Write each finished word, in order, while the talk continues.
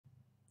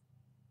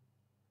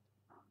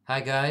Hi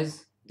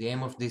guys, the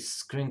aim of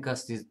this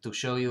screencast is to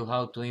show you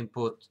how to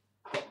import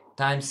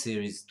time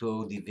series to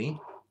ODV.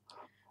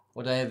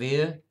 What I have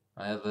here,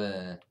 I have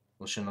a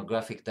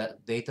oceanographic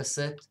data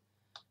set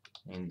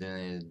in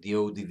the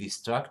ODV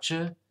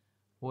structure.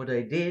 What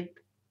I did,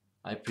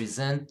 I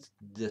present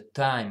the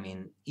time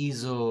in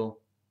ISO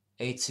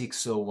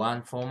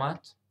 8601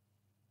 format,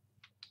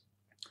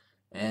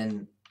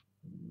 and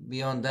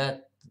beyond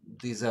that,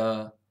 these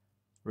are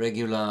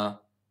regular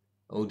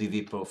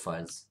ODV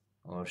profiles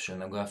or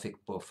oceanographic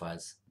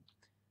profiles.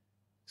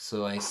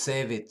 So I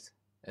save it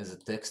as a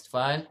text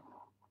file.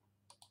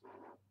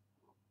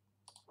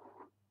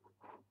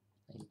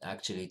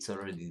 Actually, it's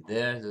already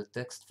there, the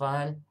text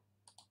file.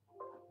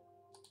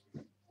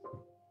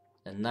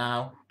 And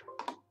now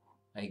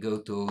I go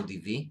to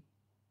ODV,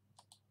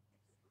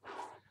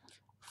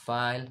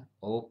 File,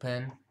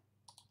 Open,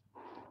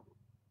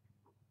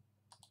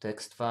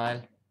 Text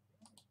file.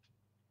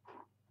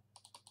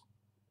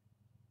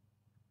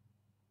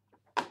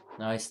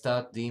 Now I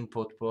start the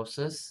import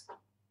process.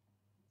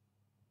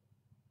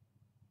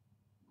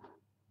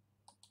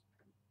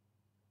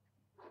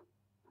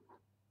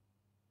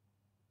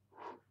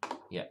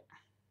 Yeah.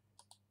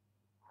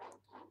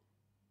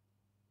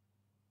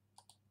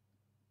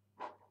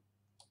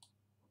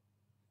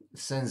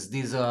 Since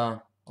these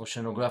are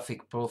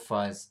oceanographic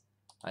profiles,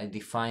 I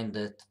define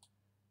that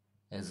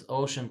as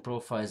ocean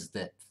profiles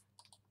depth.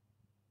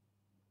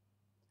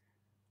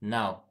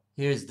 Now,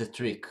 here's the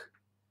trick.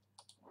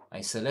 I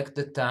select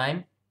the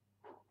time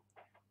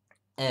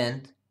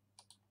and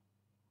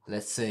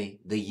let's say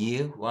the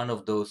year, one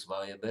of those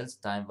variables,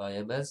 time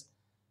variables,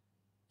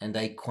 and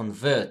I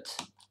convert.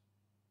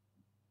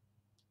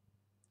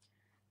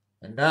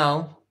 And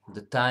now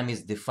the time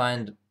is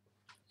defined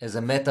as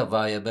a meta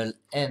variable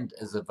and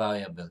as a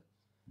variable.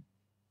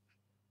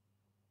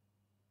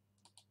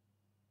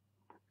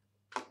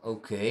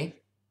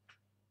 Okay.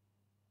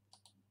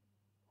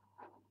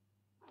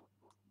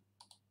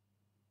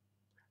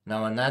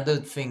 Now another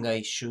thing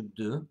I should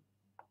do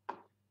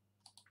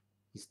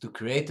is to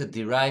create a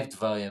derived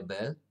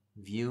variable,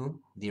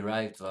 view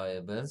derived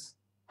variables.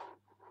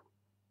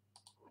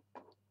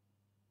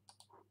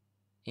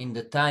 In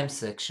the time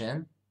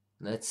section,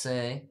 let's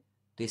say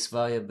this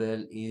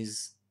variable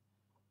is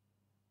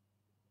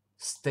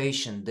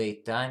station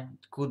date time.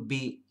 It could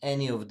be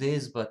any of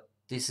these, but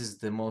this is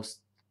the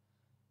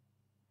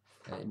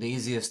the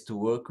easiest to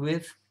work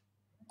with.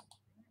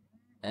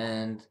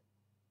 And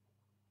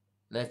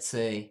let's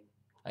say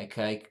I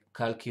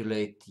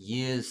calculate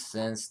years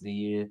since the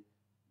year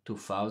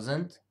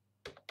 2000.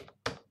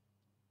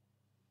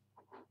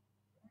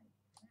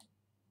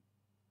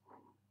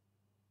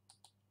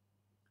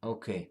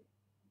 Okay.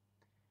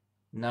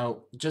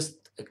 Now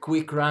just a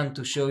quick run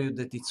to show you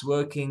that it's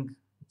working.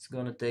 It's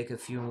gonna take a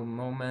few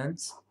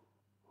moments.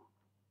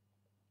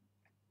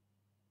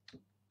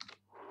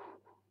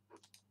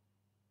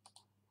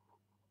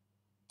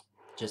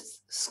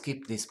 Just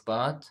skip this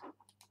part.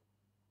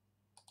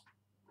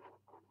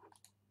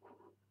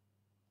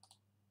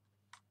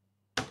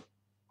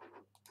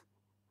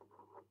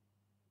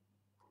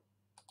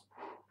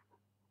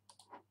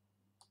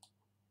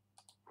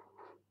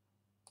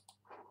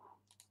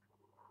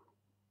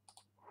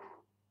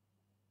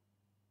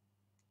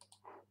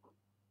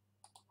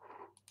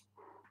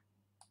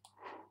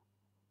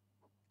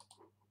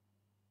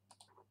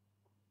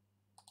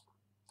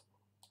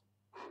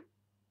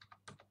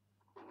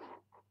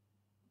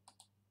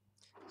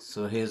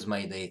 So here's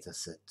my data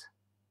set.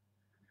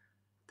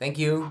 Thank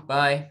you.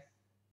 Bye.